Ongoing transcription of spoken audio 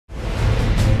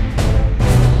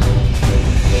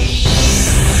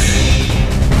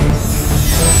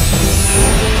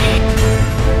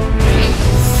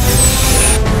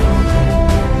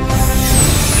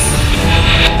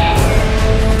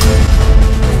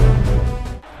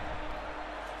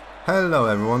Hello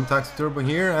everyone, Taxi Turbo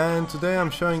here, and today I'm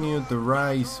showing you the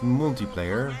Ryse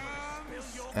multiplayer.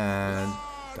 And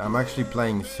I'm actually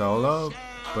playing solo,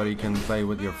 but you can play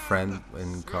with your friend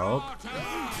in co-op.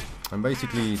 And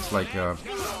basically it's like you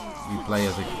play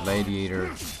as a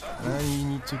gladiator and you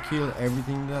need to kill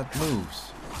everything that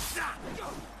moves.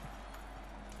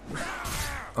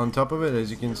 On top of it, as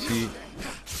you can see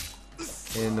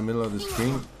in the middle of the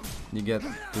screen, you get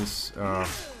this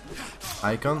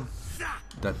icon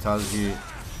that tells you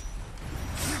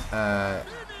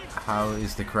how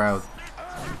is the crowd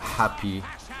happy,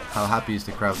 how happy is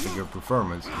the crowd with your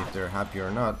performance, if they're happy or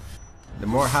not. The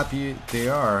more happy they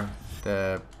are,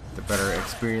 the better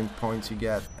experience points you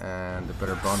get and the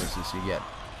better bonuses you get.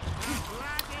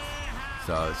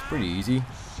 So it's pretty easy.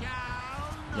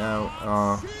 Now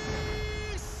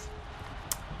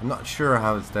I'm not sure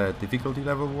how the difficulty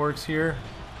level works here.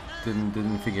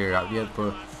 Didn't figure it out yet,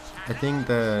 but I think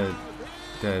the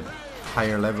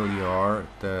higher level you are,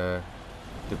 the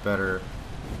better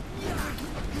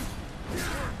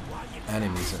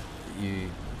enemies you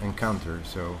encounter.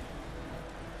 So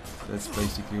that's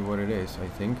basically what it is, I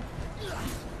think.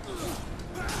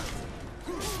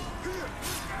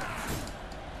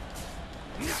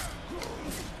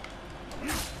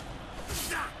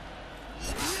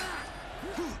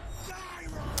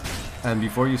 And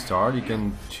before you start, you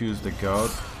can choose the god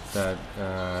that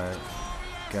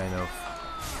kind of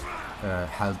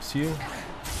helps you,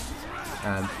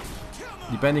 and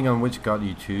depending on which god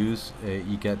you choose,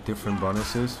 you get different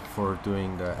bonuses for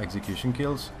doing the execution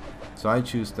kills. So I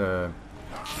choose the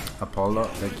Apollo,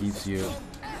 that gives you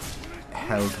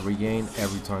health regain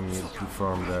every time you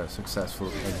perform the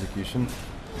successful execution,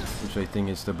 which I think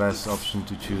is the best option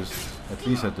to choose, at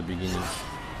least at the beginning,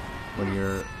 when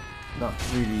you're not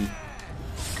really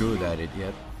good at it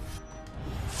yet.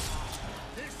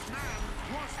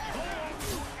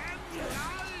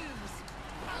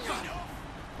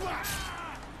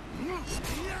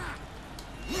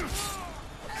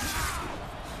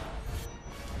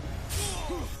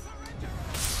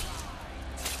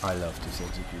 I love this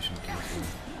execution kill.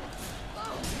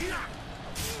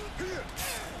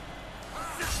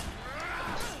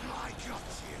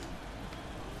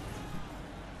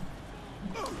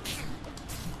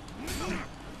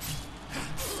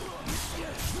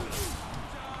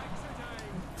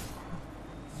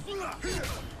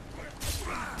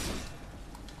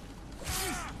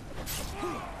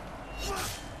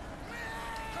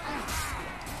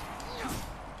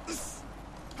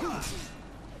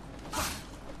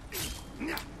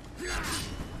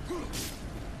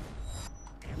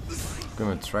 I'm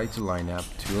gonna try to line up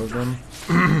two of them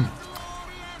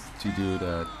to do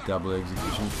the double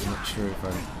execution. I'm not sure if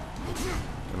I'm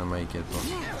gonna make it, but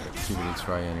give it a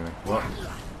try anyway. Well,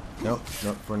 nope,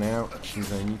 not for now,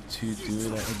 because I need to do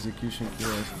the execution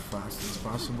kill as fast as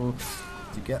possible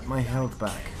to get my health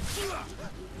back.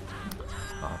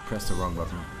 Oh, I pressed the wrong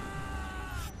button.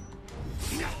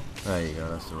 There you go,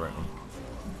 that's the right one.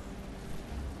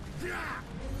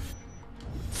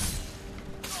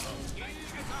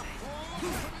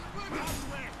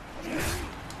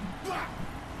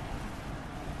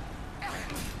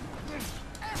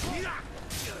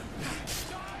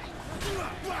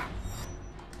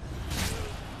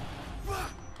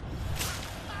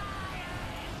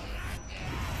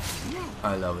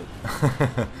 I love it.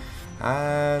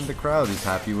 And the crowd is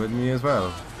happy with me as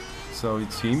well, so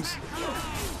it seems.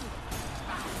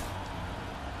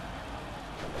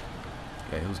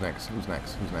 Okay, who's next? Who's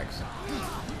next? Who's next?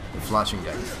 The flashing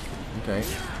guy. Okay.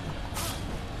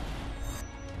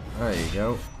 There you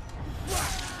go.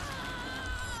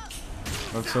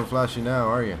 Not so flashy now,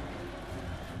 are you?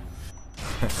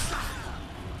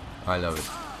 I love it.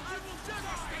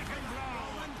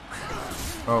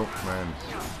 Oh man.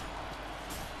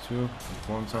 Two at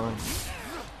one time.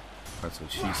 That's what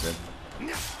she said.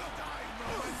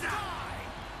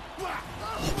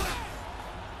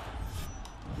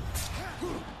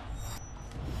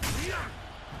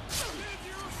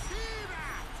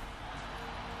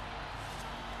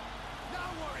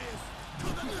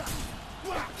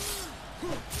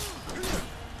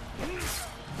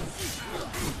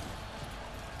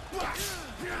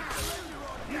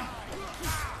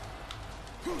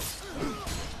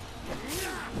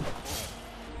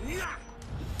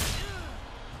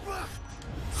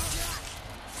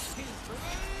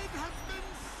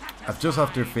 I've just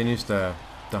after finished the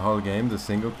whole game, the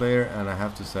single player, and I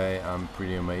have to say I'm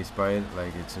pretty amazed by it.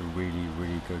 Like, it's a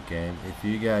really good game. If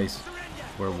you guys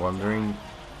were wondering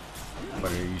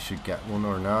whether you should get one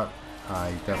or not,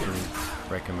 I definitely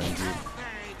recommend you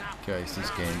guys this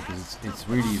game, because it's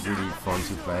really fun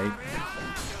to play.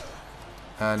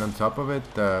 and on top of it,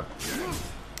 the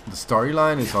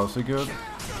storyline is also good.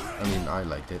 I mean, I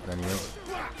liked it anyway.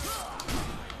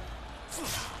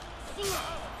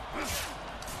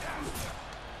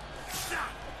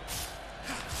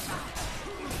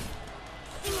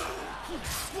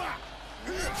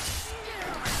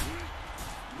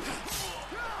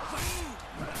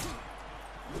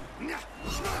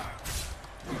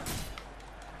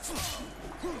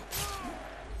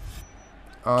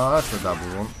 Oh, that's a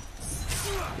double one.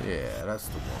 Yeah, that's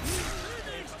the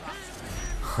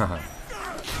one.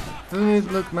 Doesn't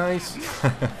it look nice?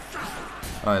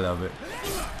 I love it.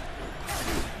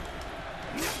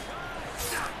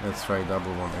 Let's try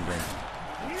double one again.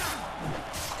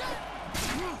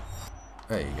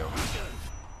 There you go.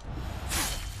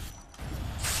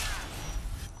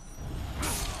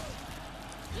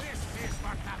 This is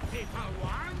what the people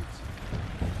want.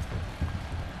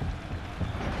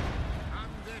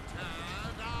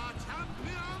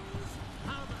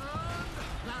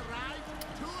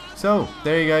 So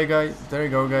there you go, guys. There you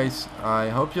go, guys. I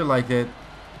hope you liked it.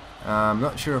 I'm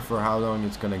not sure for how long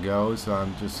it's gonna go, so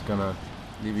I'm just gonna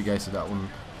leave you guys to that one.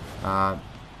 I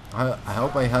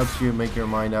hope I helped you make your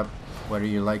mind up whether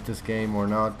you like this game or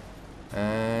not,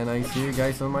 and I see you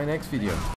guys on my next video.